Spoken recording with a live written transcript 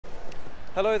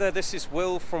Hello there, this is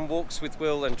Will from Walks with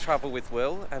Will and Travel with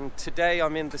Will, and today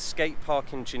I'm in the skate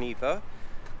park in Geneva.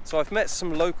 So I've met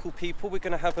some local people, we're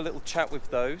going to have a little chat with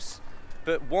those.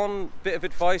 But one bit of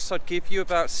advice I'd give you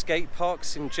about skate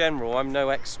parks in general, I'm no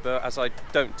expert as I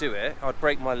don't do it, I'd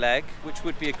break my leg, which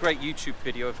would be a great YouTube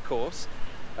video of course.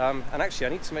 And actually I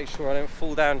need to make sure I don't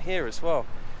fall down here as well.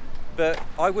 But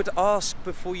I would ask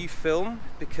before you film,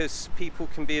 because people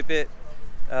can be a bit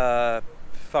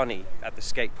funny at the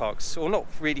skate parks, or not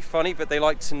really funny, but they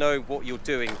like to know what you're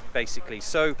doing basically.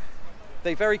 So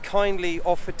they very kindly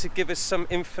offered to give us some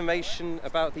information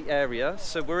about the area.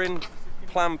 So we're in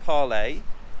Plan Parler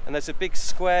and there's a big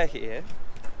square here,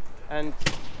 and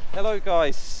hello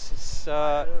guys,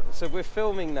 so we're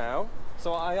filming now,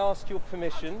 so I asked your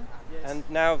permission. Yes. And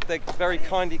now they're very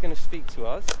kindly going to speak to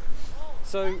us.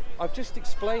 So I've just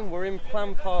explained we're in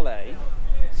Plan Parler.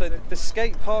 So the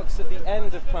skate park's at the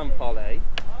end of Plan Parler,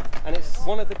 and it's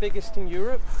one of the biggest in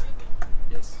Europe.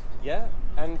 Yes. Yeah?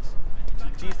 And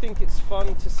do you think it's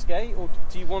fun to skate, or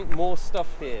do you want more stuff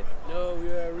here? No, we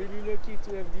are really lucky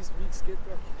to have this big skate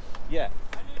park. Yeah.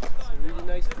 It's a really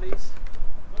nice place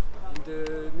in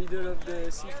the middle of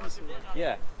the city. So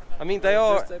yeah. I mean, they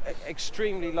are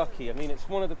extremely lucky. I mean, it's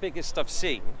one of the biggest I've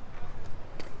seen.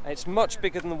 It's much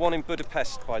bigger than the one in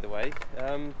Budapest, by the way.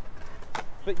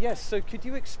 But yes, so could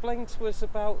you explain to us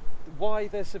about why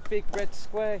there's a big red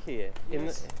square here?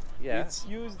 Yes. Yeah. It's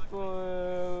used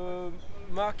for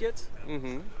market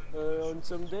on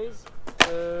some days,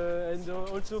 and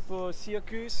also for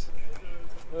circus,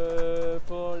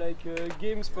 for like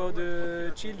games for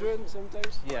the children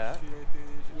sometimes. Yeah.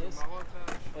 Yes.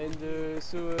 And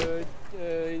so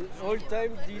all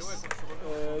time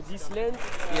this land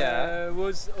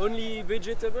was only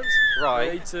vegetables.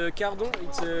 Right. It's cardon.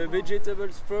 It's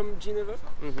vegetables from Geneva.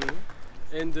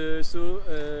 And so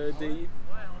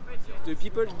the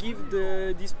people give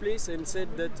this place and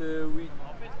said that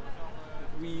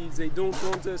they don't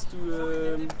want us to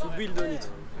build on it.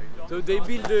 So they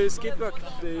build a skate park.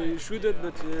 They shouldn't,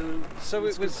 but so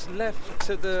it was left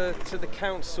to the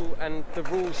council, and the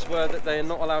rules were that they are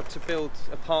not allowed to build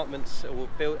apartments or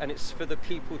build, and it's for the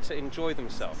people to enjoy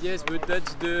themselves. Yes, but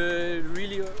that's the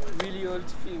really old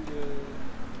thing.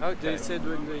 Okay. They said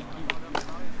when they give.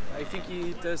 I think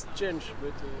it has changed,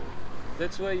 but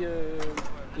that's why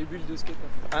they build the skate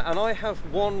park. And I have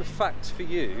one fact for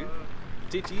you.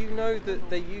 Did you know that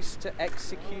they used to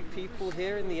execute people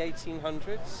here in the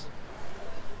 1800s?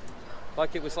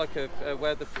 Like it was like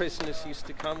where the prisoners used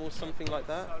to come or something like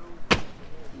that?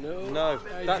 No. No,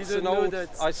 that's an old.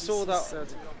 I saw that.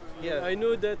 Sad. Yeah. I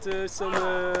know that some.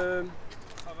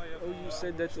 You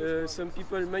said that some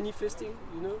people manifesting,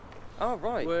 you know. Oh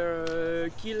right. Were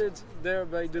killed there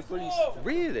by the police.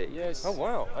 Really? Yes. Oh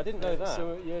wow, I didn't know that.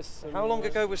 So yes. How long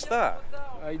ago was that?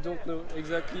 I don't know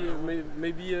exactly.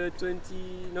 Maybe 50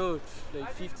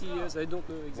 years. I don't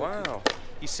know exactly. Wow.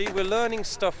 You see, we're learning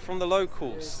stuff from the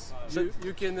locals. Yes. So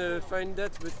you can find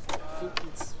that, but I think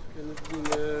it's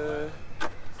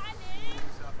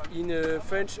in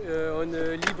French on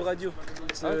Libre Radio.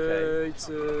 It's it's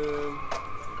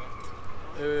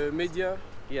media.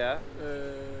 Yeah.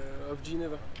 Of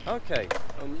Geneva. Okay.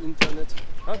 On internet.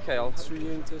 Okay, it's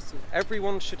really interesting.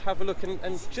 Everyone should have a look,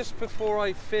 and just before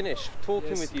I finish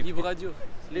talking with you, Libre Radio.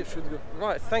 Should go.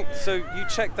 Right, thanks. So you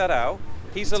check that out.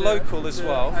 He's a local as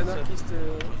well. Anarchist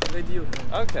radio.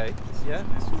 Okay. Yeah.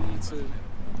 It's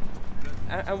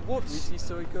and what's with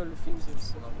historical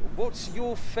things. What's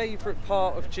your favourite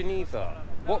part of Geneva?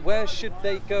 Where should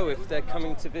they go if they're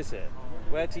coming to visit?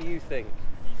 Where do you think?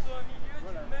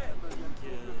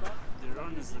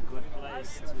 Is a good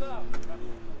place to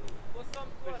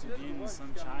be in the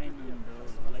sunshine and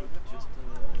the lake just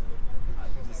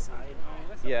at the side.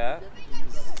 Yeah.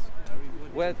 It's very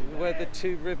good. Where the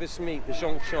two rivers meet, the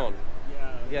Jonction.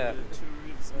 Yeah. The two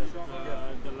rivers,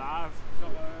 the Lave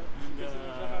and the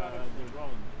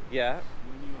Rhone. Yeah.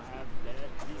 When you have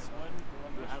this one,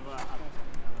 you have a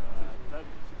pub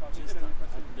just at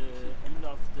the end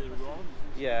of the Rhone.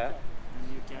 Yeah. And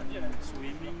you can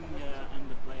swimming and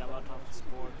play a lot of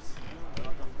sports, a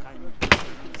lot of kind of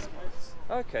different sports.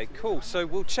 Okay, cool. So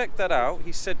we'll check that out.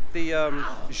 He said the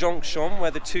Jonction,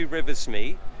 where the two rivers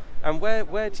meet. And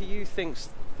where do you think's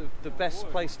the best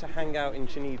place to hang out in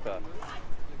Geneva?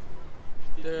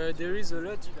 There is a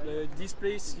lot. This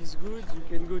place is good. You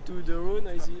can go to the Rhone,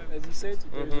 as he said.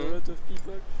 There's a lot of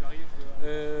people.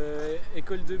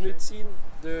 École de médecine,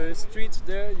 the streets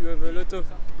there, you have a lot of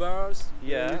bars.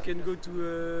 Yeah. You can go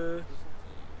to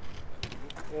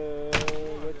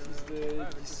what is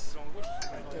this?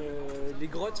 Les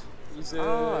grottes.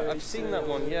 I've seen that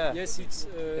one. Yeah. Yes, it's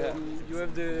you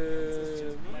have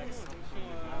the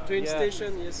train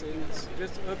station, yes, and it's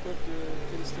just up of the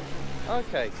train station.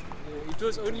 Okay. It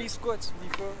was only squats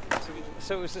before.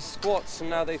 So it was the squats, and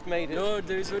now they've made it. No,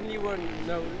 there is only one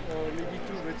now, or maybe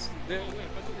two, but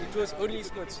it was only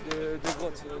squats, the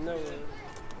grotte. Now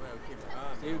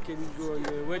you can go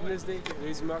on Wednesday, there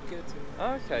is market.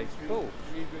 Okay, cool.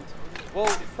 Really good. Well,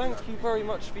 thank you very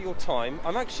much for your time.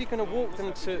 I'm actually going to walk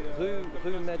them to Rue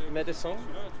Médecin.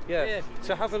 Yeah,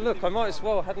 to have a look. I might as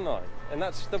well, hadn't I? And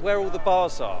that's where all the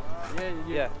bars are.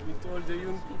 Yeah. With all the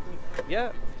young people.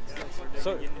 Yeah.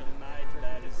 So the night,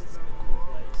 that is a cool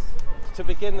place. to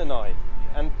begin the night,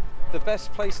 and the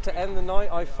best place to end the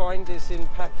night, I find, is in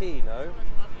Paquis, no?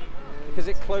 Because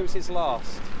it closes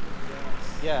last.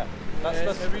 Yeah.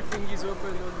 That's everything is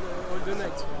open all the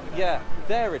night. Yeah,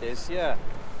 there it is. Yeah.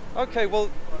 Okay. Well,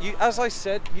 as I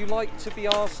said, you like to be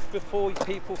asked before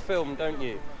people film, don't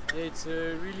you? Yeah, it's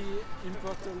a really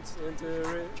important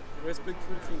and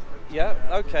respectful thing. Yeah,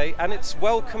 okay, and it's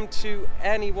welcome to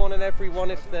anyone and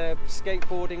everyone if they're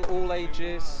skateboarding, all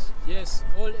ages? Yes,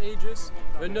 all ages,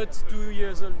 not 2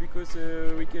 years old because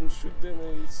we can shoot them,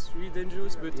 it's really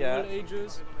dangerous, but all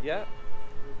ages. Yeah.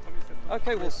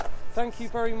 Okay, well, thank you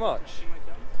very much.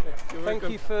 You're Thank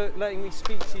welcome. you for letting me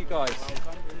speak to you guys.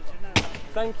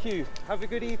 Thank you. Have a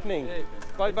good evening. Hey,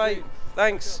 Bye-bye.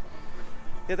 Thanks.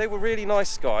 Yeah, they were really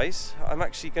nice guys. I'm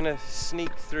actually going to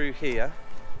sneak through here.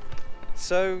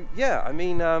 So, yeah, I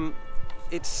mean,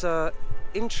 it's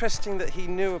interesting that he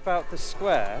knew about the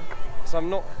square, because I'm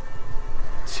not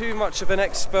too much of an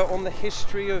expert on the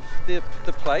history of the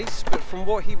place, but from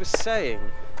what he was saying,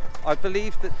 I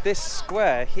believe that this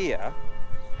square here,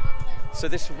 so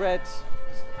this red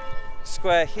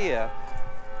square here,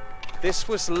 this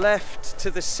was left to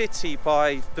the city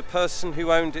by the person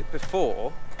who owned it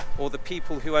before, or the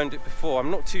people who owned it before.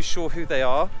 I'm not too sure who they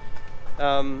are.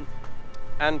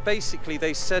 And basically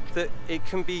they said that it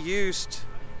can be used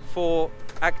for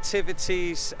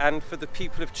activities and for the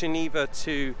people of Geneva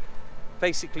to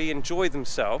basically enjoy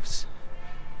themselves,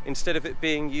 instead of it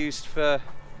being used for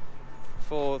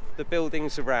the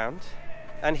buildings around.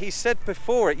 And he said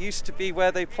before it used to be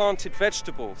where they planted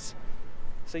vegetables.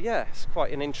 So yeah, it's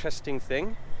quite an interesting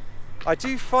thing. I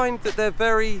do find that they're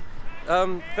very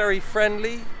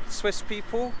friendly, Swiss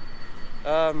people,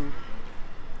 and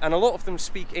a lot of them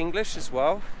speak English as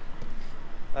well.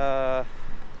 Yeah,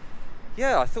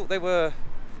 I thought they were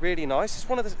really nice.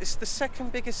 It's the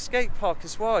second biggest skate park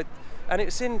as well, and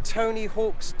it's in Tony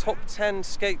Hawk's top 10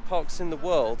 skate parks in the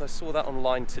world. I saw that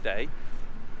online today.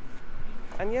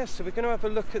 And yeah, so we're going to have a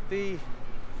look at the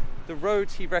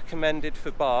road he recommended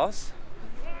for bars.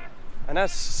 And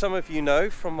as some of you know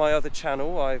from my other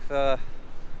channel, I've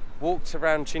walked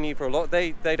around Geneva a lot.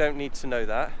 They don't need to know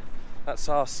that. That's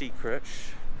our secret.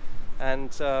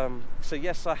 And so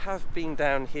yes, I have been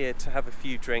down here to have a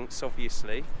few drinks,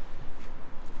 obviously.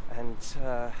 And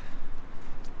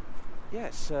yeah,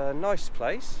 it's a nice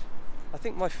place. I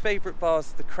think my favourite bar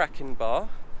is the Kraken bar,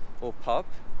 or pub.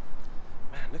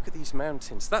 Man, look at these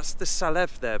mountains. That's the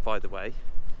Salève there, by the way.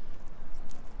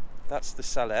 That's the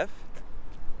Salève.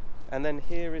 And then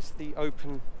here is the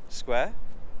open square.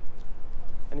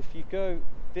 And if you go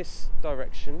this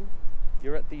direction,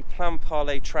 you're at the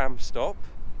Plainparler tram stop.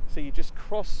 So you just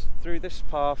cross through this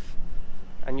path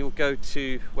and you'll go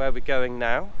to where we're going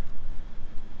now.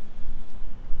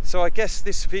 So I guess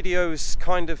this video is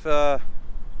kind of a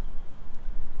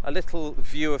little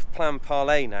view of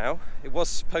Plainparler now. It was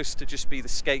supposed to just be the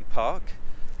skate park,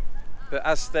 but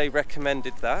as they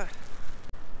recommended that.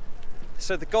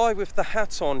 So the guy with the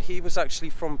hat on, he was actually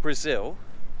from Brazil,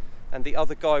 and the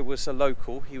other guy was a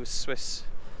local, he was Swiss.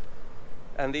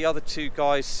 And the other two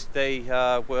guys, they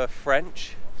were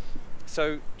French.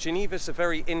 So Geneva's a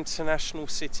very international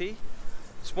city.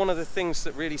 It's one of the things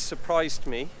that really surprised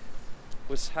me,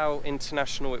 was how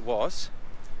international it was.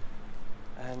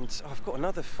 And I've got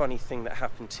another funny thing that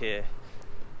happened here.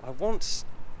 I once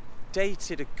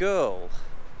dated a girl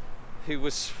who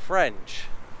was French,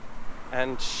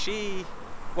 and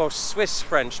well, Swiss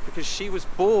French, because she was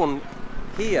born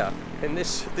here in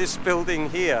this building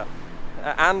here.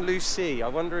 Anne Lucie, I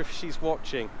wonder if she's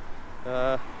watching.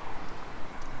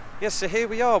 Yes, so here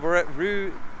we are, we're at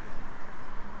Rue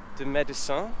de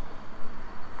Médecin.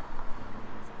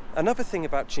 Another thing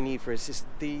about Geneva is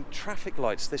the traffic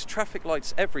lights. There's traffic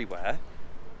lights everywhere,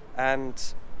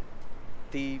 and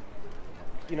the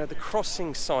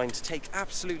crossing signs take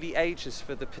absolutely ages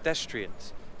for the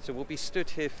pedestrians. So we'll be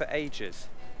stood here for ages.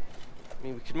 I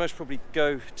mean, we could most probably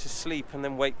go to sleep and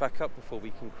then wake back up before we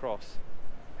can cross.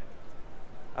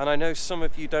 And I know some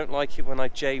of you don't like it when I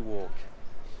jaywalk.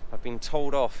 I've been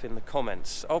told off in the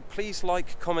comments. Oh, please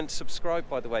like, comment, subscribe,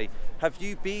 by the way. Have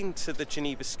you been to the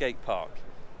Geneva skate park?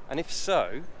 And if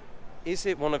so, is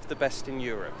it one of the best in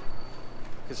Europe?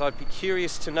 Because I'd be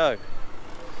curious to know.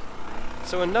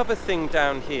 So another thing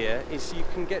down here is you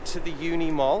can get to the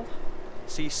Uni Mall.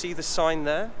 So you see the sign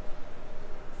there?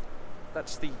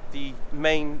 That's the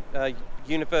main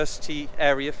university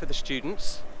area for the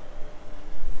students.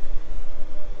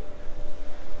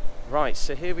 Right,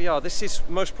 so here we are. This is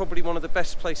most probably one of the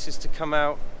best places to come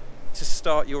out to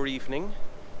start your evening.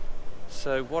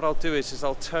 So what I'll do is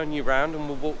I'll turn you around and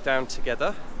we'll walk down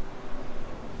together.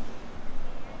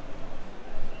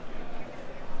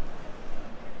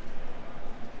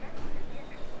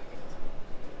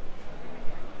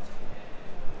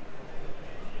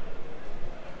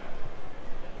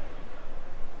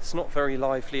 It's not very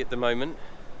lively at the moment,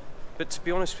 but to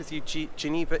be honest with you,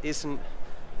 Geneva isn't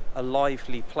a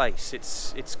lively place.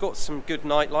 It's got some good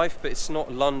nightlife, but it's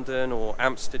not London or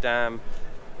Amsterdam,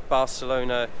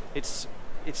 Barcelona. It's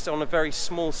on a very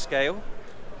small scale,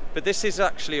 but this is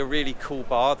actually a really cool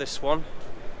bar, this one.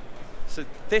 So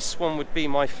this one would be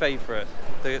my favorite,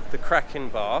 the Kraken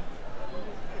bar.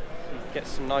 You get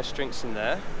some nice drinks in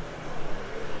there.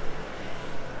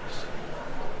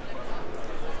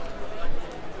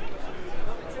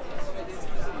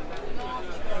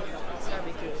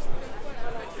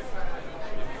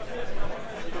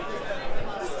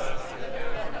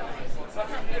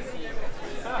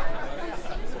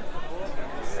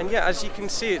 And yeah, as you can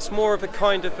see, it's more of a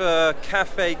kind of a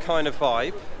cafe kind of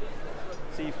vibe.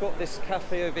 So you've got this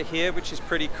cafe over here, which is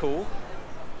pretty cool.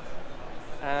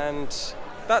 And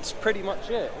that's pretty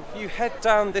much it. If you head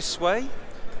down this way,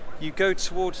 you go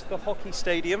towards the hockey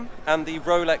stadium and the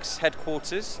Rolex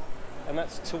headquarters, and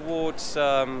that's towards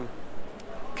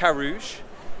Carouge.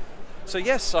 So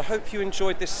yes, I hope you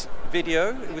enjoyed this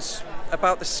video. It was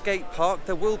about the skate park.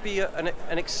 There will be an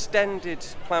extended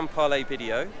Plan Parler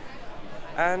video.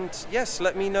 And yes,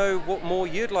 let me know what more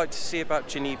you'd like to see about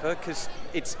Geneva, because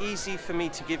it's easy for me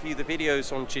to give you the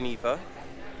videos on Geneva.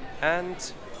 And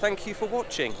thank you for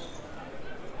watching.